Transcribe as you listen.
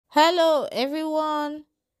Hello everyone,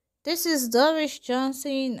 this is Doris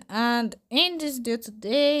Johnson, and in this video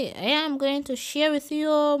today, I am going to share with you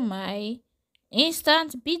all my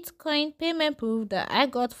instant Bitcoin payment proof that I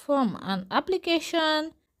got from an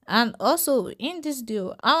application. And also in this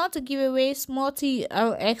video, I want to give away small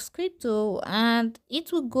TRX crypto, and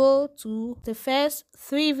it will go to the first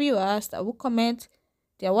 3 viewers that will comment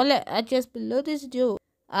their wallet address below this video,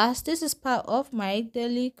 as this is part of my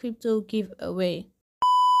daily crypto giveaway.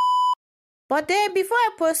 But then before I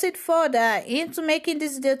proceed further into making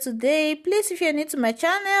this video today, please, if you're new to my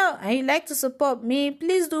channel and you'd like to support me,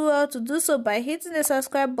 please do well to do so by hitting the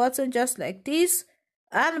subscribe button just like this,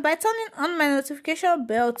 and by turning on my notification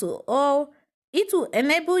bell to all. It will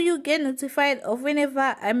enable you get notified of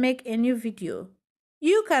whenever I make a new video.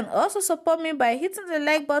 You can also support me by hitting the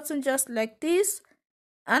like button just like this,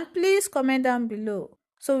 and please comment down below.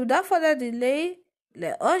 So without further delay,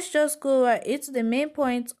 let us just go right into the main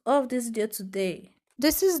point of this video today.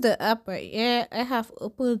 This is the app right here. I have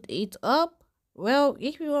opened it up. Well,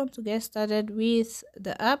 if you want to get started with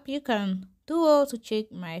the app, you can do all to check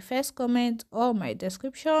my first comment or my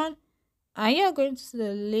description, and you're going to see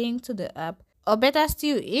the link to the app. Or better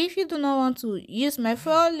still, if you do not want to use my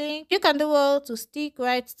full link, you can do all to stick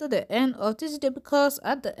right to the end of this video, because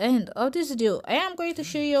at the end of this video, I am going to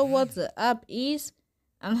show you what the app is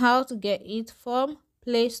and how to get it from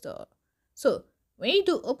Play Store. So when you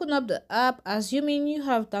do open up the app, assuming you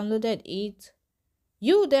have downloaded it,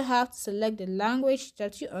 you then have to select the language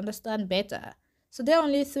that you understand better. So there are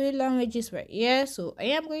only 3 languages right here, so I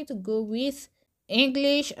am going to go with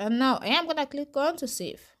English, and now I am going to click on to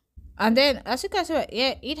save. And then as you can see right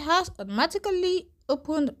here, it has automatically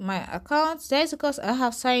opened my account. That is because I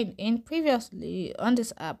have signed in previously on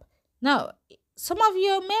this app. Now some of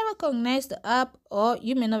you may recognize the app, or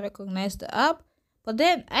you may not recognize the app, but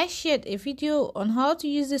then I shared a video on how to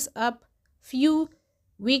use this app few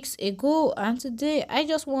weeks ago, and today I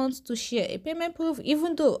just want to share a payment proof,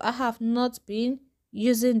 even though I have not been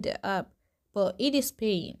using the app, but it is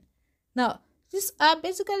paying. Now this app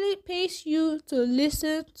basically pays you to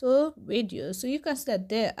listen to radio, so you can see that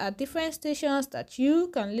there are different stations that you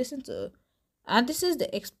can listen to, and this is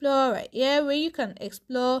the Explorer right here, where you can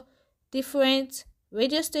explore different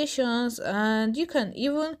radio stations, and you can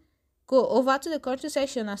even go over to the country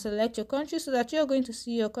section and select your country so that you're going to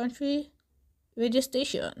see your country radio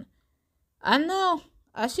station. And now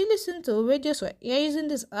as you listen to radios right here using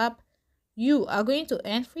this app, you are going to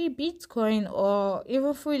earn free Bitcoin or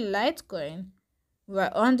even free Litecoin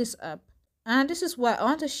right on this app. And this is why I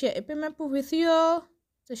want to share a payment proof with you all,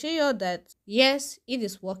 to show you all that yes, it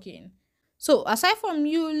is working. So aside from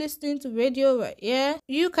you listening to radio right here,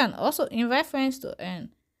 you can also invite friends to earn,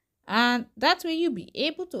 and that way you'll be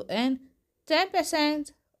able to earn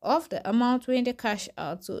 10% of the amount when they cash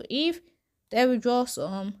out. So if they withdraw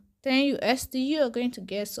some 10 USD, you are going to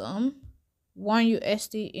get some 1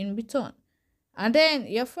 USD in return, and then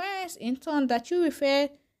your friends in turn that you refer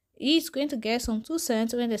is going to get some 2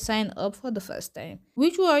 cents when they sign up for the first time,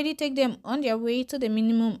 which will already take them on their way to the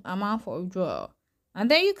minimum amount for withdrawal. And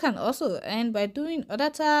then you can also earn by doing other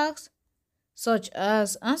tasks such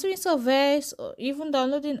as answering surveys or even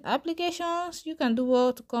downloading applications. You can do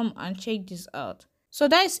well to come and check this out. So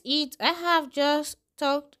that's it. I have just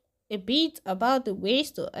talked a bit about the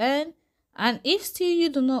ways to earn, and if still you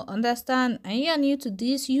do not understand and you are new to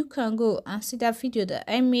this, you can go and see that video that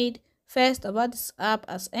I made first about this app,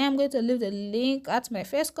 as I am going to leave the link at my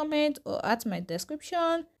first comment or at my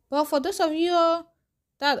description. But for those of you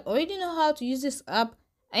that already know how to use this app,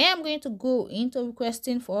 I am going to go into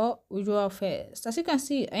requesting for withdrawal first. As you can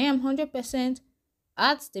see, I am 100%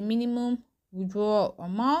 at the minimum withdrawal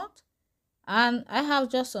amount, and I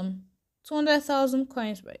have just some 200,000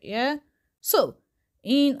 coins right here. So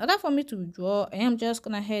in order for me to withdraw, I am just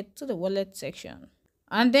gonna head to the wallet section,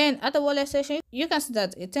 and then at the wallet section you can see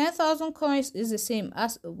that a 10,000 coins is the same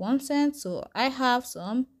as a 1 cent, so I have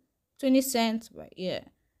some 20 cents right here.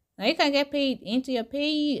 Now you can get paid into your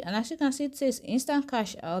payee, and as you can see, it says instant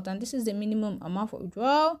cash out, and this is the minimum amount for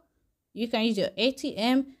withdrawal. You can use your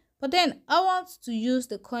ATM, but then I want to use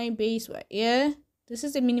the Coinbase right here. This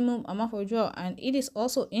is the minimum amount for withdrawal, and it is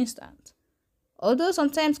also instant. Although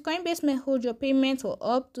sometimes Coinbase may hold your payment for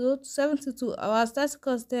up to 72 hours, that's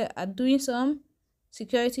because they are doing some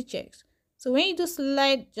security checks. So when you do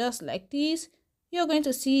slide just like this, you're going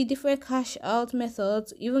to see different cash out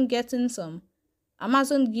methods, even getting some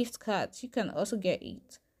Amazon gift cards. You can also get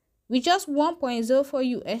it. With just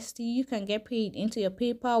 1.04 USD, you can get paid into your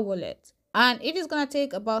PayPal wallet. And it is going to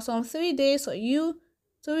take about some 3 days for you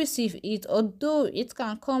to receive it, although it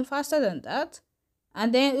can come faster than that.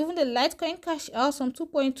 And then even the Litecoin cash out some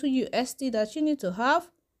 2.2 USD that you need to have,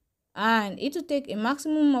 and it will take a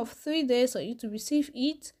maximum of 3 days for you to receive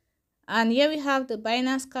it. And here we have the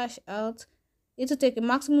Binance cash out. It will take a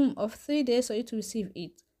maximum of 3 days for you to receive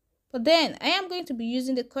it. But then I am going to be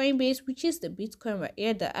using the Coinbase, which is the Bitcoin right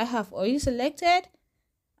here that I have already selected.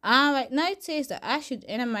 And right now it says that I should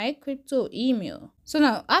enter my crypto email. So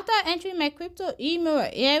now after entering my crypto email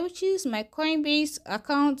right here, which is my Coinbase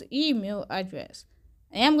account email address,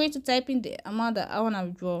 I am going to type in the amount that I want to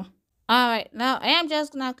withdraw. Alright, now I am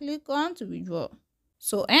just going to click on to withdraw.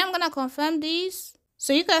 So I am going to confirm this.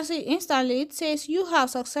 So you can see instantly it says you have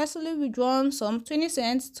successfully withdrawn some 20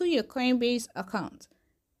 cents to your Coinbase account.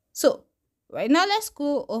 So right now let's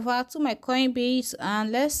go over to my Coinbase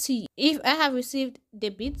and let's see if I have received the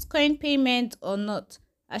Bitcoin payment or not.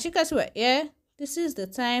 As you can see right here, this is the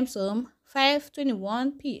time, some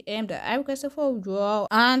 5:21 p.m. that I requested for withdrawal,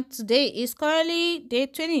 and today is currently day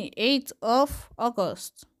 28th of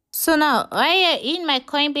August. So now right here in my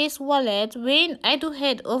Coinbase wallet, when I do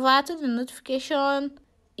head over to the notification,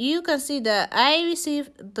 you can see that I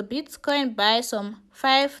received the Bitcoin by some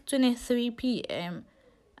 5:23 p.m.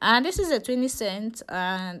 and this is a 20 cents,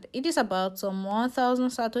 and it is about some 1,000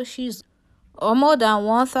 satoshis or more than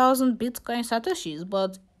 1,000 Bitcoin satoshis,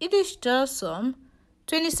 but it is just some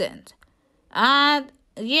 20 cents. And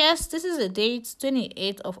yes, this is the date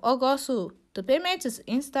 28th of August, so the payment is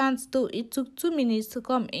instant, though it took 2 minutes to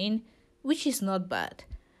come in, which is not bad.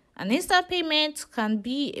 An instant payment can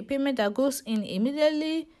be a payment that goes in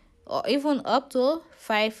immediately or even up to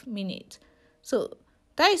 5 minutes. So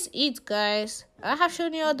that is it, guys. I have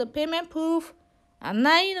shown you all the payment proof, and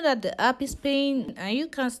now you know that the app is paying and you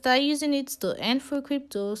can start using it to earn free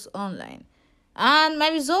cryptos online. And my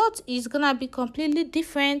result is gonna be completely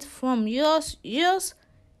different from yours. Yours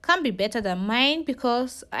can be better than mine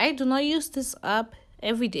because I do not use this app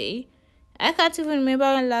every day. I can't even remember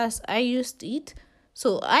when last I used it.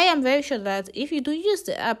 So I am very sure that if you do use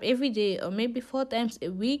the app every day or maybe 4 times a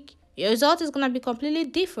week, your result is gonna be completely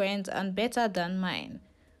different and better than mine.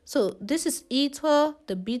 So this is it for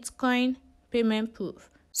the Bitcoin payment proof.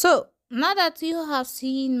 So now that you have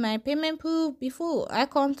seen my payment proof, before I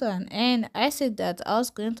come to an end, I said that I was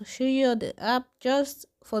going to show you the app just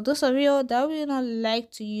for those of you that will not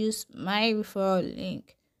like to use my referral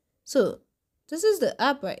link. So this is the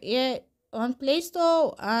app right here on Play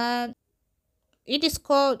Store, and it is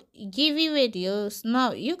called Givvy Radios.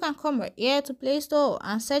 Now you can come right here to Play Store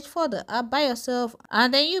and search for the app by yourself,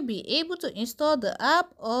 and then you'll be able to install the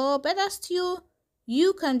app, or better still,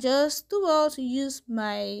 you can just do well to use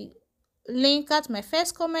my link at my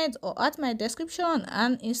first comment or at my description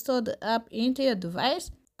and install the app into your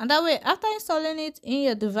device. And that way, after installing it in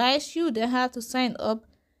your device, you then have to sign up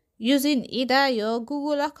using either your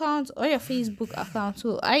Google account or your Facebook account.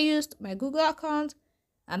 So I used my Google account,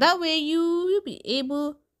 and that way you will be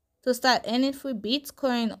able to start earning free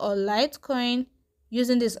Bitcoin or Litecoin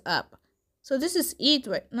using this app. So this is it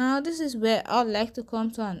right now. This is where I would like to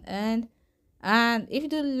come to an end. And if you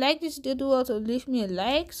do like this video, do also leave me a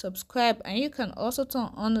like, subscribe, and you can also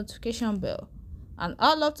turn on notification bell. And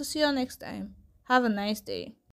I'd love to see you next time. Have a nice day.